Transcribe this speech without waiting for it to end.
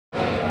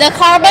The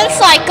carbon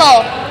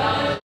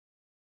cycle.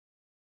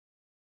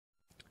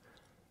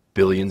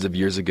 Billions of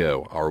years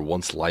ago, our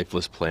once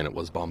lifeless planet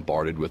was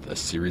bombarded with a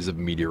series of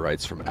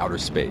meteorites from outer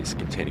space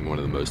containing one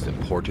of the most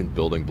important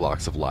building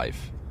blocks of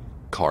life,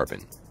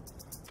 carbon.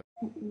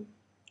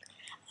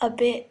 A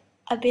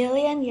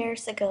billion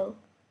years ago,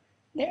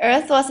 The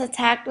Earth was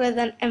attacked with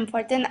an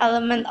important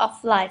element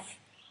of life,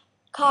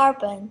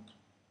 carbon.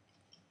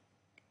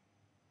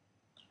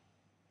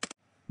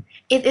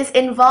 It is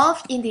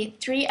involved in the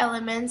three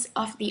elements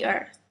of the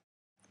earth: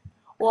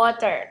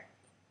 water,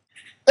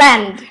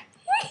 land,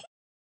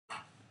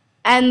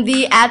 and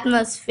the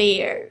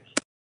atmosphere.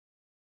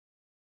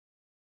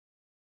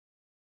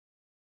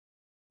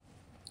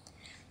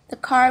 The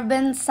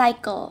carbon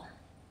cycle.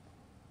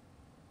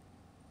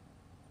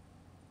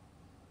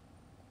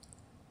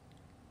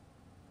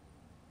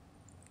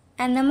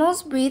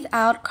 Animals breathe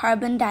out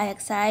carbon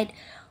dioxide,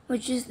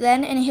 which is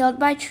then inhaled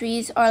by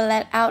trees or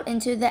let out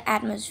into the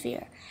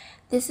atmosphere.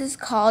 This is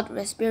called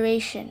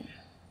respiration.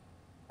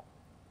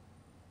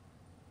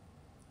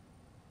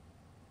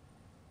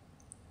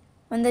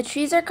 When the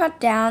trees are cut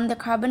down, the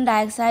carbon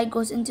dioxide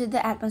goes into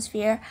the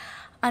atmosphere,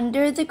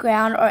 under the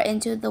ground, or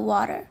into the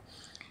water.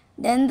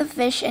 Then the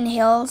fish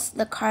inhales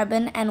the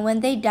carbon, and when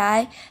they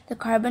die, the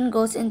carbon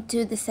goes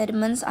into the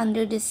sediments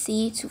under the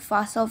sea to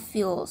fossil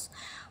fuels,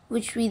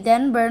 which we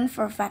then burn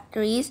for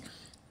factories,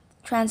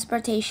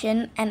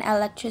 transportation, and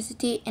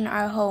electricity in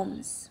our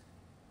homes.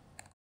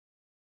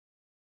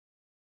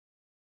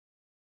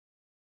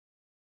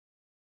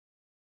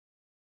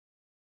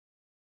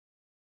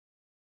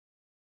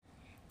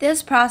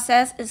 This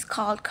process is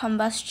called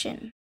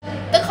combustion.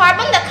 The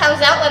carbon that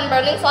comes out when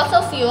burning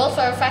fossil fuels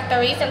for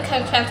factories and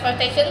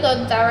transportation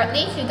goes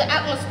directly to the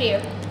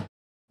atmosphere.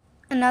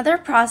 Another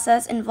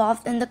process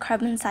involved in the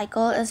carbon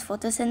cycle is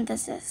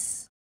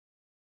photosynthesis.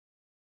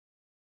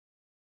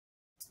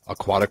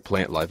 Aquatic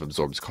plant life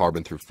absorbs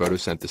carbon through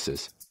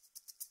photosynthesis,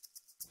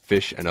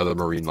 fish and other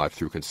marine life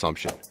through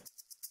consumption,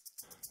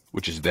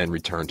 which is then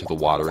returned to the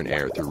water and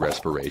air through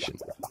respiration.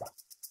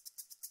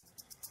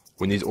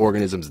 When these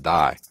organisms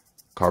die,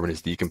 carbon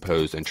is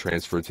decomposed and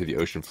transferred to the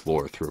ocean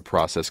floor through a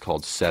process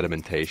called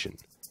sedimentation.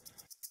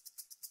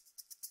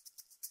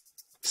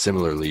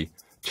 Similarly,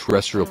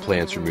 terrestrial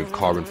plants remove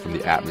carbon from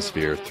the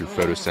atmosphere through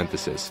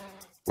photosynthesis,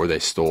 where they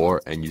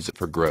store and use it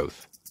for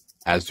growth,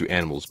 as do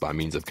animals by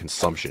means of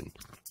consumption.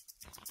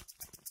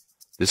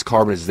 This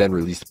carbon is then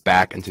released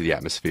back into the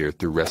atmosphere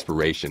through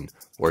respiration,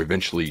 or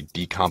eventually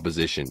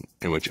decomposition,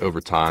 in which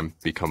over time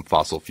become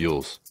fossil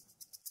fuels.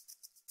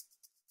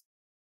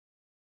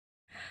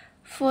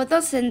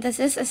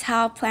 Photosynthesis is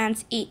how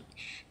plants eat.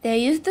 They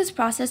use this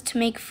process to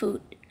make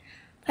food.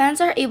 Plants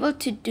are able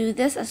to do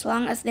this as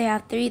long as they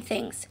have three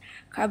things: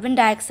 carbon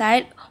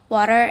dioxide,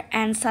 water,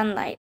 and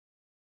sunlight.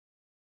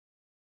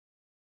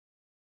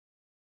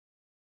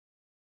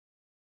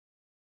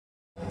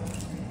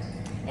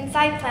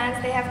 Inside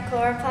plants, they have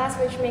chloroplast,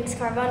 which makes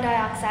carbon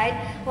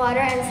dioxide, water,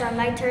 and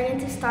sunlight turn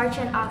into starch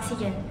and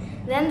oxygen.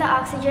 Then the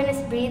oxygen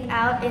is breathed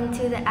out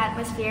into the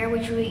atmosphere,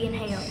 which we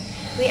inhale.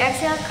 We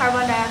exhale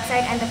carbon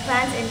dioxide, and the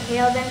plants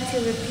inhale them to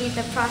repeat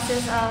the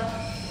process of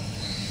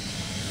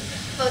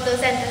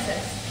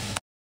photosynthesis.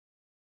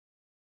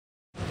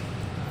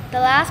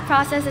 The last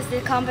process is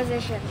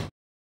decomposition.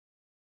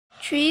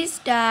 Trees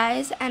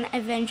dies and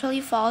eventually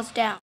falls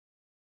down.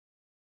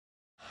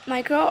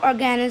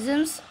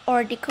 Microorganisms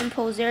or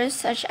decomposers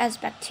such as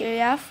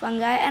bacteria,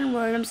 fungi, and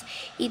worms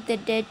eat the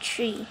dead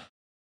tree.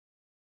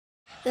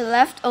 The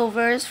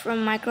leftovers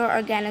from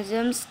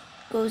microorganisms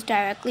goes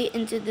directly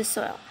into the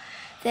soil.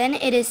 Then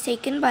it is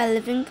taken by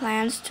living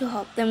plants to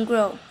help them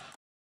grow.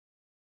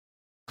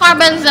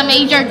 Carbon is a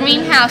major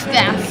greenhouse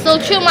gas,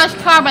 so too much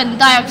carbon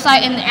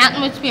dioxide in the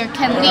atmosphere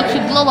can lead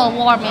to global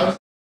warming.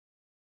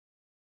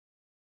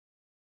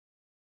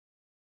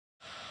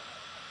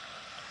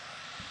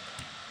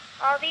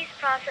 All these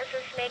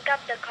processes make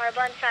up the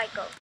carbon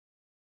cycle.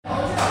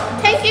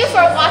 Thank you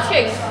for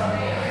watching.